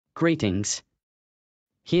Greetings.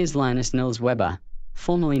 Here's Linus Nils Weber,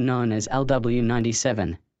 formerly known as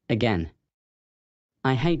LW97, again.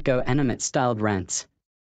 I hate GoAnimate-styled rants.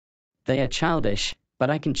 They are childish, but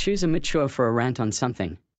I can choose a mature for a rant on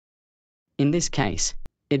something. In this case,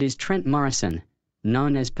 it is Trent Morrison,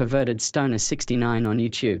 known as Perverted Stoner 69 on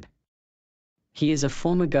YouTube. He is a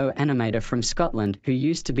former Go animator from Scotland who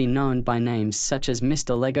used to be known by names such as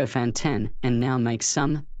Mr. LegoFan 10 and now makes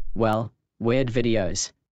some, well, weird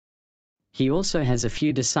videos. He also has a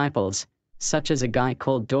few disciples, such as a guy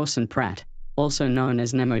called Dawson Pratt, also known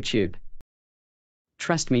as NemoTube.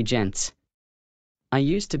 Trust me, gents. I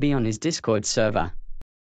used to be on his Discord server.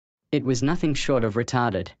 It was nothing short of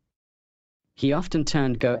retarded. He often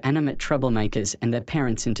turned GoAnimate troublemakers and their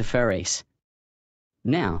parents into furries.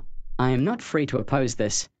 Now, I am not free to oppose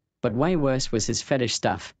this, but way worse was his fetish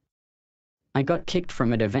stuff. I got kicked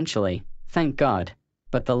from it eventually, thank God,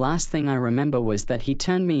 but the last thing I remember was that he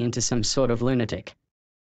turned me into some sort of lunatic.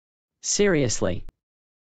 Seriously.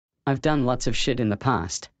 I've done lots of shit in the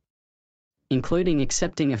past, including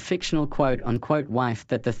accepting a fictional quote-unquote wife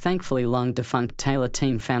that the thankfully long-defunct Taylor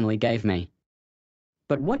Team family gave me.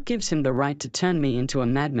 But what gives him the right to turn me into a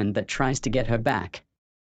madman that tries to get her back?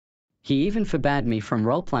 He even forbade me from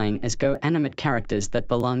role-playing as GoAnimate characters that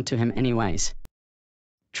belonged to him anyways.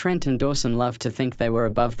 Trent and Dawson loved to think they were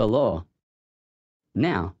above the law.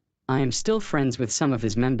 Now, I am still friends with some of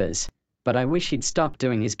his members, but I wish he'd stop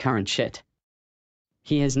doing his current shit.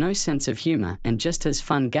 He has no sense of humor and just has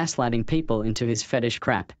fun gaslighting people into his fetish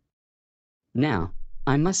crap. Now,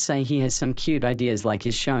 I must say he has some cute ideas like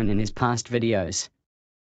is shown in his past videos.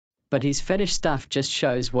 But his fetish stuff just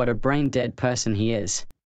shows what a brain-dead person he is.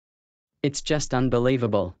 It's just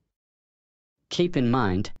unbelievable. Keep in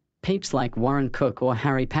mind, peeps like Warren Cook or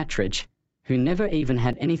Harry Patridge, who never even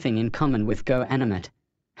had anything in common with GoAnimate,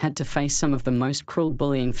 had to face some of the most cruel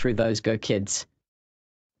bullying through those Go kids.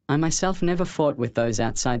 I myself never fought with those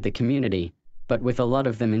outside the community, but with a lot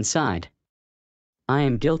of them inside. I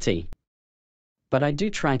am guilty. But I do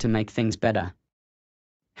try to make things better.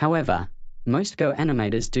 However, most Go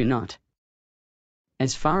animators do not.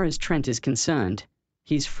 As far as Trent is concerned,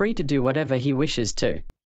 he's free to do whatever he wishes to.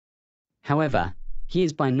 However, he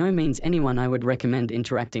is by no means anyone I would recommend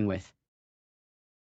interacting with.